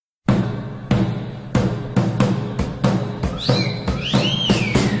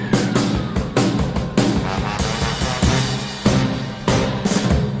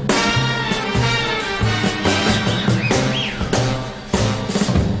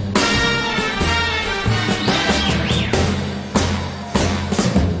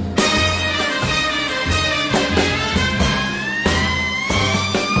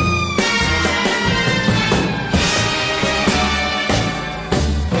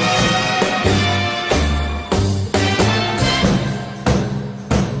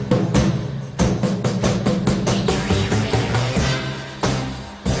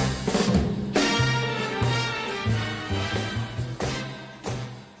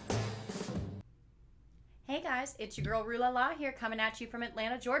It's your girl Rulala here, coming at you from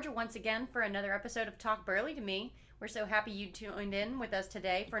Atlanta, Georgia, once again for another episode of Talk Burley to Me. We're so happy you tuned in with us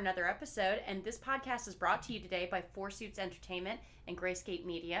today for another episode, and this podcast is brought to you today by Four Suits Entertainment and Grayscape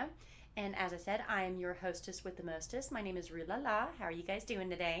Media. And as I said, I am your hostess with the mostest. My name is Rulala. How are you guys doing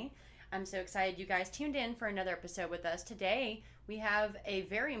today? I'm so excited you guys tuned in for another episode with us. Today, we have a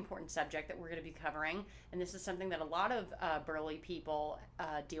very important subject that we're going to be covering, and this is something that a lot of burly people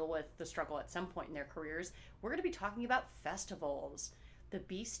deal with the struggle at some point in their careers. We're going to be talking about festivals, the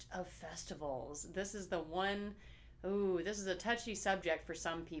beast of festivals. This is this is a touchy subject for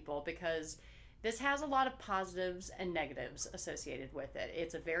some people because this has a lot of positives and negatives associated with it.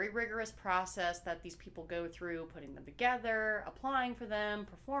 It's a very rigorous process that these people go through, putting them together, applying for them,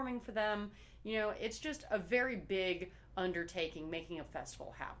 performing for them. You know, it's just a very big undertaking making a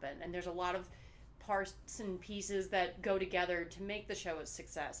festival happen. And there's a lot of parts and pieces that go together to make the show a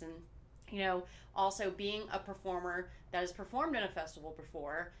success. And, you know, also being a performer that has performed in a festival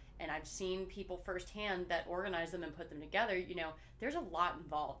before, and I've seen people firsthand that organize them and put them together, you know, there's a lot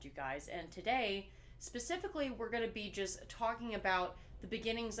involved, you guys. And today, specifically, we're going to be just talking about the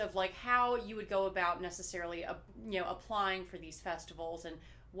beginnings of like how you would go about necessarily, applying for these festivals and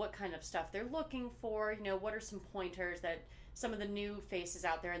what kind of stuff they're looking for. You know, what are some pointers that some of the new faces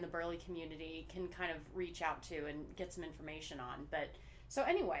out there in the Burley community can kind of reach out to and get some information on. But so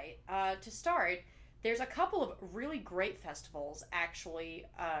anyway, to start, there's a couple of really great festivals actually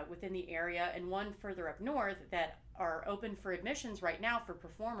within the area, and one further up north that are open for admissions right now for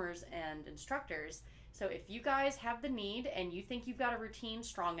performers and instructors. So if you guys have the need and you think you've got a routine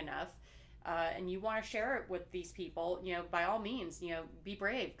strong enough and you want to share it with these people, you know, by all means, you know, be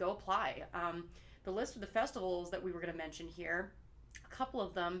brave, go apply. The list of the festivals that we were going to mention here, a couple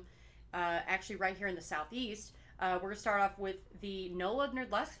of them actually right here in the southeast. We're going to start off with the NOLA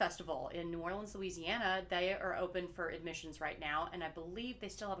Nerdlesque Festival in New Orleans, Louisiana. They are open for admissions right now, and I believe they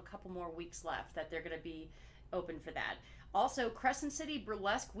still have a couple more weeks left that they're going to be open for that. Also, Crescent City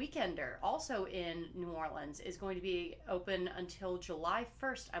Burlesque Weekender, also in New Orleans, is going to be open until July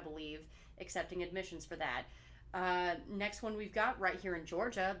 1st, I believe, accepting admissions for that. Next one we've got right here in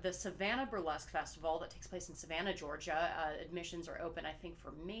Georgia, the Savannah Burlesque Festival that takes place in Savannah, Georgia. Admissions are open, I think,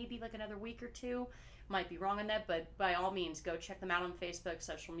 for maybe like another week or two. Might be wrong on that, but by all means, go check them out on Facebook,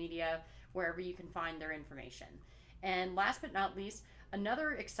 social media, wherever you can find their information. And last but not least,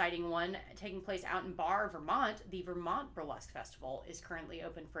 another exciting one taking place out in Barre, Vermont, the Vermont Burlesque Festival is currently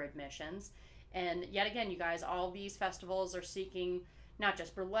open for admissions. And yet again, you guys, all these festivals are seeking not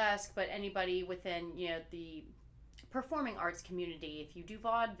just burlesque, but anybody within, you know, the performing arts community. If you do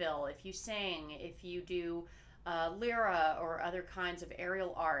vaudeville, if you sing, if you do lyra or other kinds of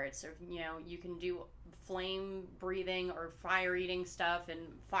aerial arts, or, you know, you can do flame breathing or fire eating stuff and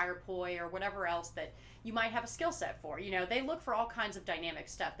fire poi or whatever else that you might have a skill set for. You know, they look for all kinds of dynamic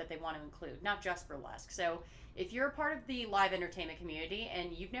stuff that they want to include, not just burlesque. So if you're a part of the live entertainment community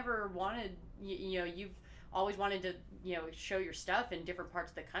and you've never wanted, you've always wanted to, show your stuff in different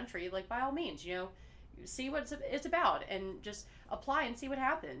parts of the country, like, by all means, see what it's about and just apply and see what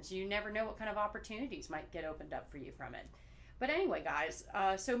happens. You never know what kind of opportunities might get opened up for you from it. But anyway, guys,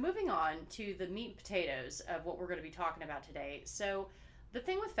 so moving on to the meat and potatoes of what we're going to be talking about today. So the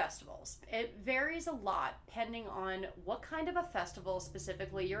thing with festivals, it varies a lot depending on what kind of a festival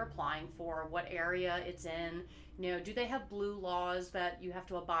specifically you're applying for, what area it's in. Do they have blue laws that you have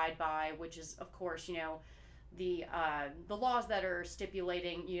to abide by, which is, of course, the laws that are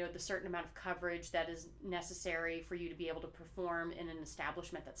stipulating, the certain amount of coverage that is necessary for you to be able to perform in an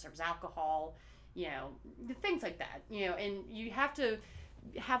establishment that serves alcohol, things like that, and you have to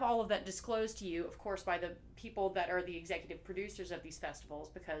have all of that disclosed to you, of course, by the people that are the executive producers of these festivals,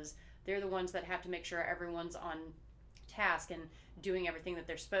 because they're the ones that have to make sure everyone's on task and doing everything that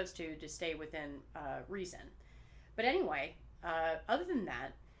they're supposed to stay within reason. But anyway, other than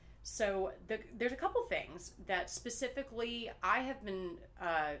that, So there's a couple things that specifically I have been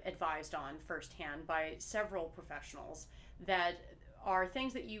advised on firsthand by several professionals that are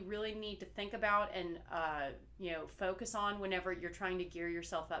things that you really need to think about and focus on whenever you're trying to gear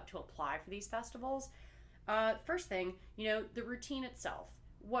yourself up to apply for these festivals. First thing, the routine itself.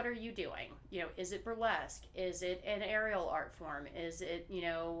 What are you doing? Is it burlesque? Is it an aerial art form? Is it,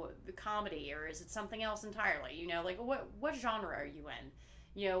 the comedy, or is it something else entirely? Like what genre are you in?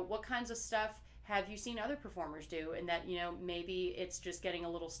 What kinds of stuff have you seen other performers do, and that, maybe it's just getting a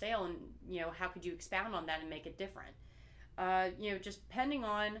little stale, and, how could you expound on that and make it different? Just depending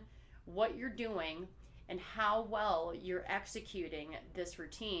on what you're doing and how well you're executing this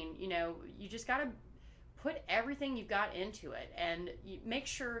routine, you just got to put everything you've got into it, and you make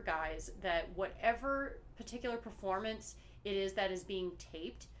sure, guys, that whatever particular performance it is that is being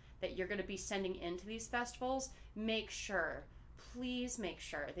taped that you're going to be sending into these festivals, please make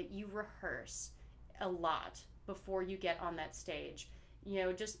sure that you rehearse a lot before you get on that stage.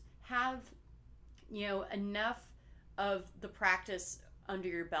 Just have enough of the practice under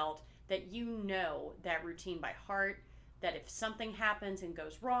your belt that that routine by heart, that if something happens and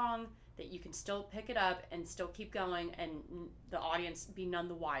goes wrong, that you can still pick it up and still keep going, and the audience be none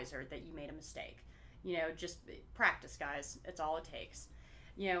the wiser that you made a mistake. Just practice, guys. It's all it takes.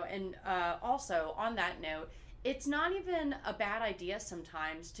 And also on that note, it's not even a bad idea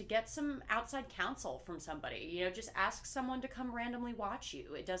sometimes to get some outside counsel from somebody. Just ask someone to come randomly watch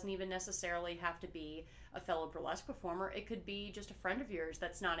you. It doesn't even necessarily have to be a fellow burlesque performer. It could be just a friend of yours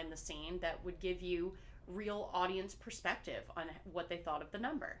that's not in the scene that would give you real audience perspective on what they thought of the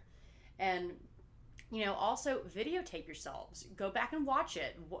number. And, also videotape yourselves. Go back and watch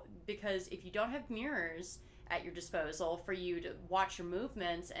it, because if you don't have mirrors at your disposal for you to watch your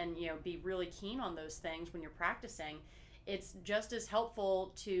movements and, be really keen on those things when you're practicing, it's just as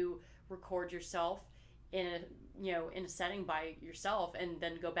helpful to record yourself in a setting by yourself, and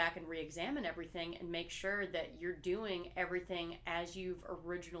then go back and re-examine everything and make sure that you're doing everything as you've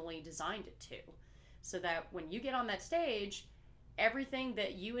originally designed it to, so that when you get on that stage, everything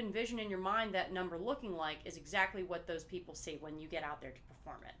that you envision in your mind that number looking like is exactly what those people see when you get out there to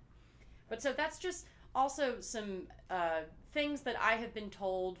perform it. But so that's just also some things that I have been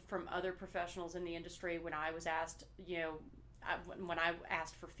told from other professionals in the industry when I was asked, when I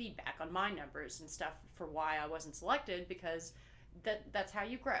asked for feedback on my numbers and stuff for why I wasn't selected, because that's how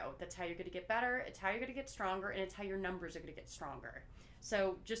you grow. That's how you're going to get better. It's how you're going to get stronger, and it's how your numbers are going to get stronger.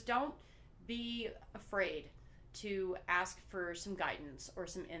 So just don't be afraid to ask for some guidance or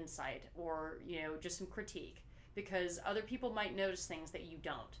some insight, or just some critique, because other people might notice things that you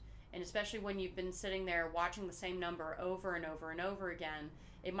don't. And especially when you've been sitting there watching the same number over and over and over again,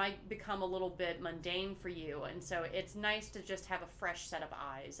 it might become a little bit mundane for you. And so it's nice to just have a fresh set of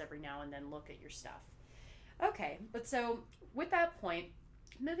eyes every now and then look at your stuff. Okay, but so with that point,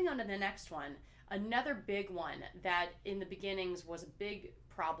 moving on to the next one, another big one that in the beginnings was a big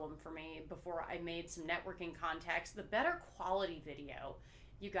problem for me before I made some networking contacts: the better quality video.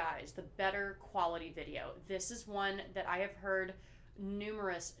 You guys, the better quality video. This is one that I have heard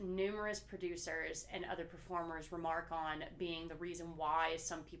numerous producers and other performers remark on being the reason why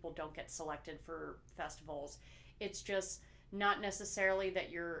some people don't get selected for festivals. It's just not necessarily that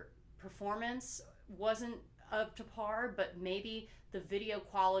your performance wasn't up to par, but maybe the video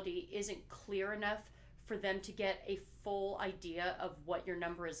quality isn't clear enough for them to get a full idea of what your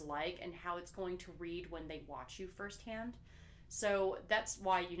number is like and how it's going to read when they watch you firsthand. So that's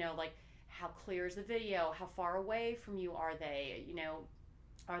why, how clear is the video? How far away from you are they?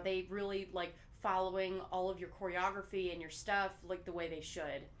 Are they really following all of your choreography and your stuff like the way they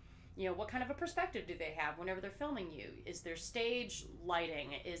should? What kind of a perspective do they have whenever they're filming you? Is there stage lighting?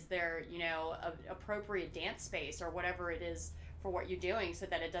 Is there, appropriate dance space or whatever it is for what you're doing, so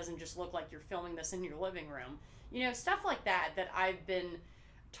that it doesn't just look like you're filming this in your living room? Stuff like that I've been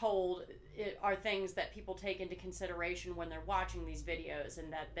told are things that people take into consideration when they're watching these videos,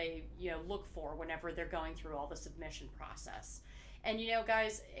 and that they look for whenever they're going through all the submission process. And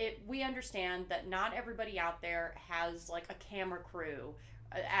guys, we understand that not everybody out there has a camera crew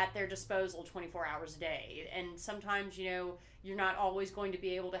at their disposal 24 hours a day, and sometimes you're not always going to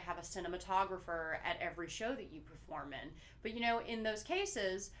be able to have a cinematographer at every show that you perform in. But in those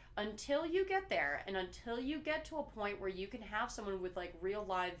cases, until you get there, and until you get to a point where you can have someone with real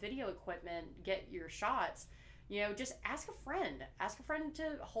live video equipment get your shots, just ask a friend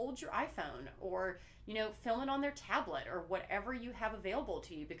to hold your iPhone, or film it on their tablet, or whatever you have available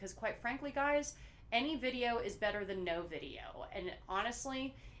to you, because quite frankly, guys, any video is better than no video. And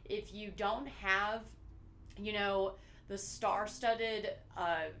honestly, if you don't have the the star-studded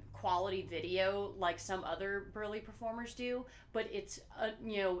quality video like some other burly performers do, but it's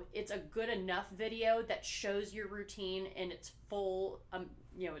it's a good enough video that shows your routine in its full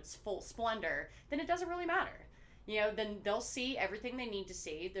its full splendor. Then it doesn't really matter. Then they'll see everything they need to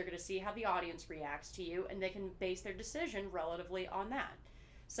see. They're going to see how the audience reacts to you, and they can base their decision relatively on that.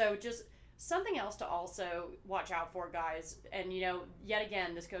 So just something else to also watch out for, guys. And yet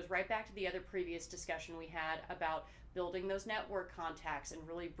again, this goes right back to the other previous discussion we had about building those network contacts and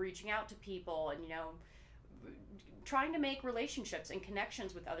really reaching out to people, and trying to make relationships and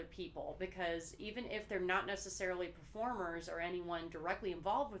connections with other people, because even if they're not necessarily performers or anyone directly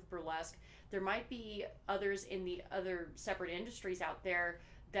involved with burlesque, there might be others in the other separate industries out there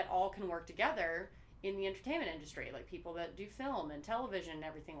that all can work together in the entertainment industry, like people that do film and television and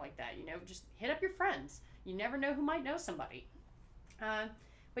everything like that. Just hit up your friends. You never know who might know somebody.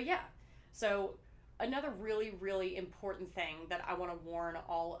 But yeah, so another really, really important thing that I want to warn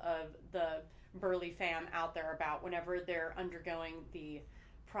all of the burly fam out there about whenever they're undergoing the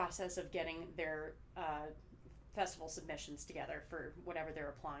process of getting their festival submissions together for whatever they're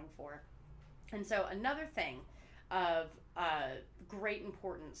applying for. And so another thing of great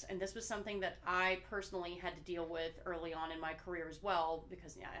importance, and this was something that I personally had to deal with early on in my career as well,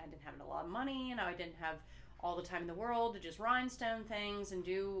 because I didn't have a lot of money, and I didn't have all the time in the world to just rhinestone things and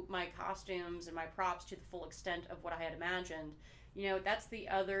do my costumes and my props to the full extent of what I had imagined. That's the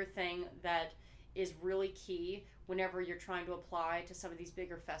other thing that is really key whenever you're trying to apply to some of these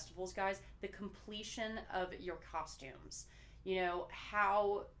bigger festivals, guys. The completion of your costumes.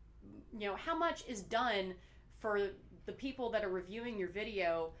 How much is done for the people that are reviewing your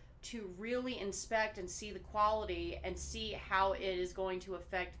video to really inspect and see the quality and see how it is going to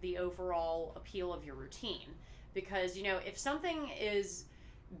affect the overall appeal of your routine. Because, if something is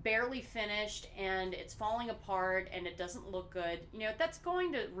barely finished and it's falling apart and it doesn't look good, that's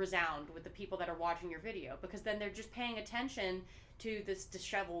going to resound with the people that are watching your video, because then they're just paying attention to this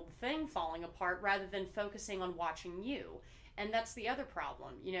disheveled thing falling apart rather than focusing on watching you. And that's the other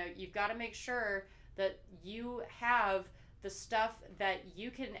problem. You've got to make sure that you have the stuff that you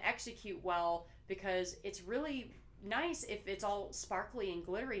can execute well, because it's really nice if it's all sparkly and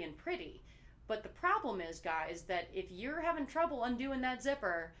glittery and pretty. But the problem is, guys, that if you're having trouble undoing that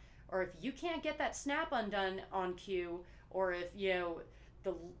zipper, or if you can't get that snap undone on cue, or if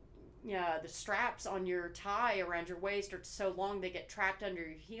the straps on your tie around your waist are so long they get trapped under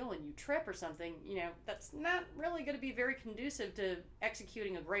your heel and you trip or something, that's not really going to be very conducive to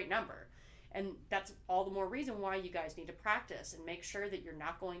executing a great number. And that's all the more reason why you guys need to practice and make sure that you're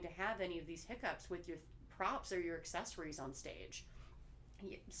not going to have any of these hiccups with your props or your accessories on stage.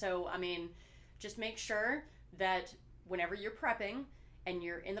 So, just make sure that whenever you're prepping and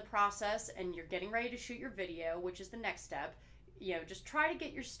you're in the process and you're getting ready to shoot your video, which is the next step, just try to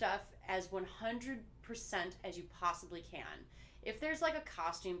get your stuff as 100% as you possibly can. If there's like a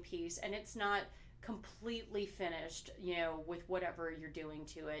costume piece and it's not completely finished, with whatever you're doing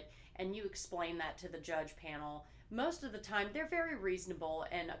to it, and you explain that to the judge panel, most of the time they're very reasonable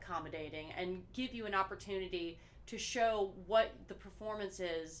and accommodating and give you an opportunity to show what the performance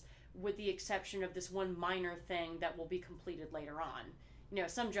is, with the exception of this one minor thing that will be completed later on.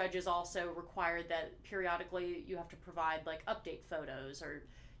 Some judges also require that periodically you have to provide like update photos or,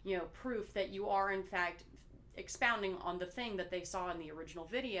 proof that you are in fact expounding on the thing that they saw in the original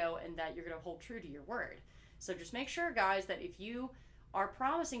video and that you're going to hold true to your word. So just make sure, guys, that if you are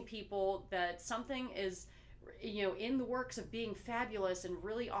promising people that something is, in the works of being fabulous and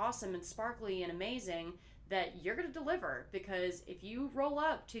really awesome and sparkly and amazing, that you're going to deliver. Because if you roll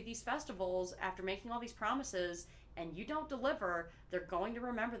up to these festivals after making all these promises and you don't deliver, they're going to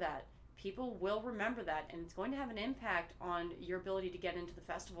remember that. People will remember that, and it's going to have an impact on your ability to get into the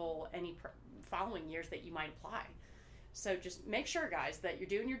festival any following years that you might apply. So just make sure, guys, that you're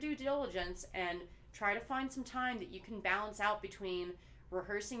doing your due diligence and try to find some time that you can balance out between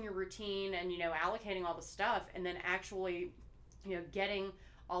rehearsing your routine and, allocating all the stuff, and then actually, getting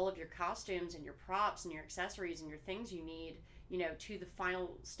all of your costumes and your props and your accessories and your things you need, to the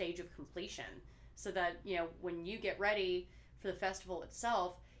final stage of completion. So that, when you get ready for the festival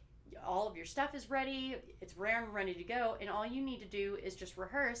itself, all of your stuff is ready, it's rare and ready to go, and all you need to do is just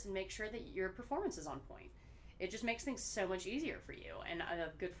rehearse and make sure that your performance is on point. It just makes things so much easier for you. And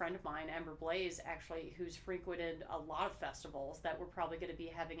a good friend of mine, Amber Blaze, actually, who's frequented a lot of festivals that we're probably going to be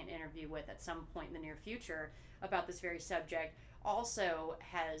having an interview with at some point in the near future about this very subject, also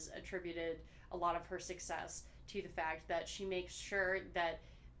has attributed a lot of her success to the fact that she makes sure that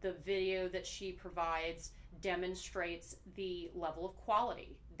the video that she provides demonstrates the level of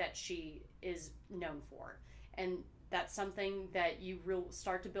quality that she is known for. And that's something that you will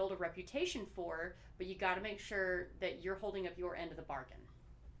start to build a reputation for, but you got to make sure that you're holding up your end of the bargain.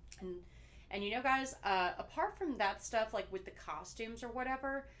 And you know, guys, apart from that stuff, like with the costumes or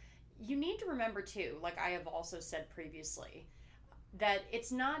whatever, you need to remember too, like I have also said previously, that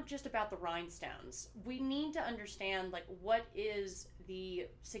it's not just about the rhinestones. We need to understand, like, what is the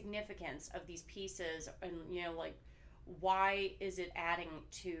significance of these pieces, and you know, like, why is it adding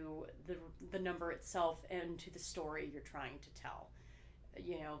to the number itself and to the story you're trying to tell.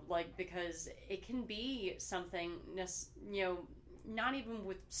 You know, like, because it can be something, you know, not even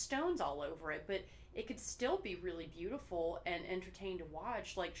with stones all over it, but it could still be really beautiful and entertaining to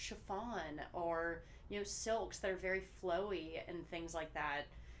watch, like chiffon or, you know, silks that are very flowy and things like that.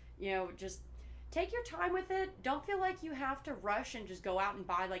 You know, just take your time with it. Don't feel like you have to rush and just go out and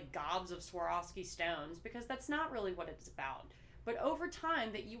buy like gobs of Swarovski stones, because that's not really what it's about. But over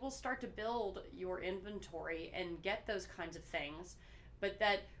time, that you will start to build your inventory and get those kinds of things, but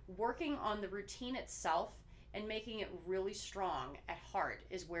that working on the routine itself and making it really strong at heart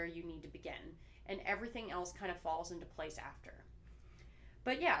is where you need to begin. And everything else kind of falls into place after.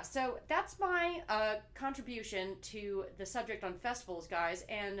 But yeah, so that's my contribution to the subject on festivals, guys.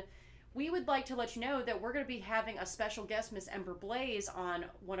 And we would like to let you know that we're going to be having a special guest, Miss Ember Blaze, on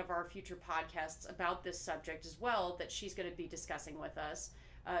one of our future podcasts about this subject as well, that she's going to be discussing with us.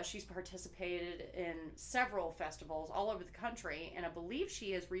 She's participated in several festivals all over the country, and I believe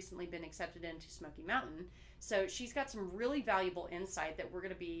she has recently been accepted into Smoky Mountain. So she's got some really valuable insight that we're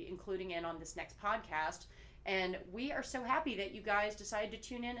going to be including in on this next podcast. And we are so happy that you guys decided to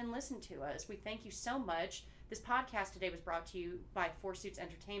tune in and listen to us. We thank you so much. This podcast today was brought to you by Four Suits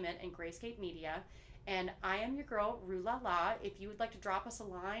Entertainment and Grayscape Media. And I am your girl, Rue La La. If you would like to drop us a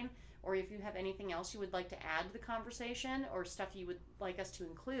line, or if you have anything else you would like to add to the conversation or stuff you would like us to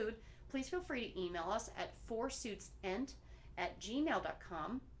include, please feel free to email us at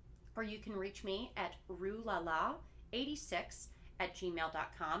foursuitsent@gmail.com, or you can reach me at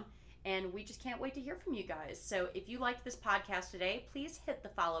roulala86@gmail.com. And we just can't wait to hear from you guys. So if you liked this podcast today, please hit the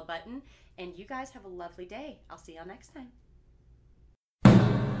follow button, and you guys have a lovely day. I'll see y'all next time.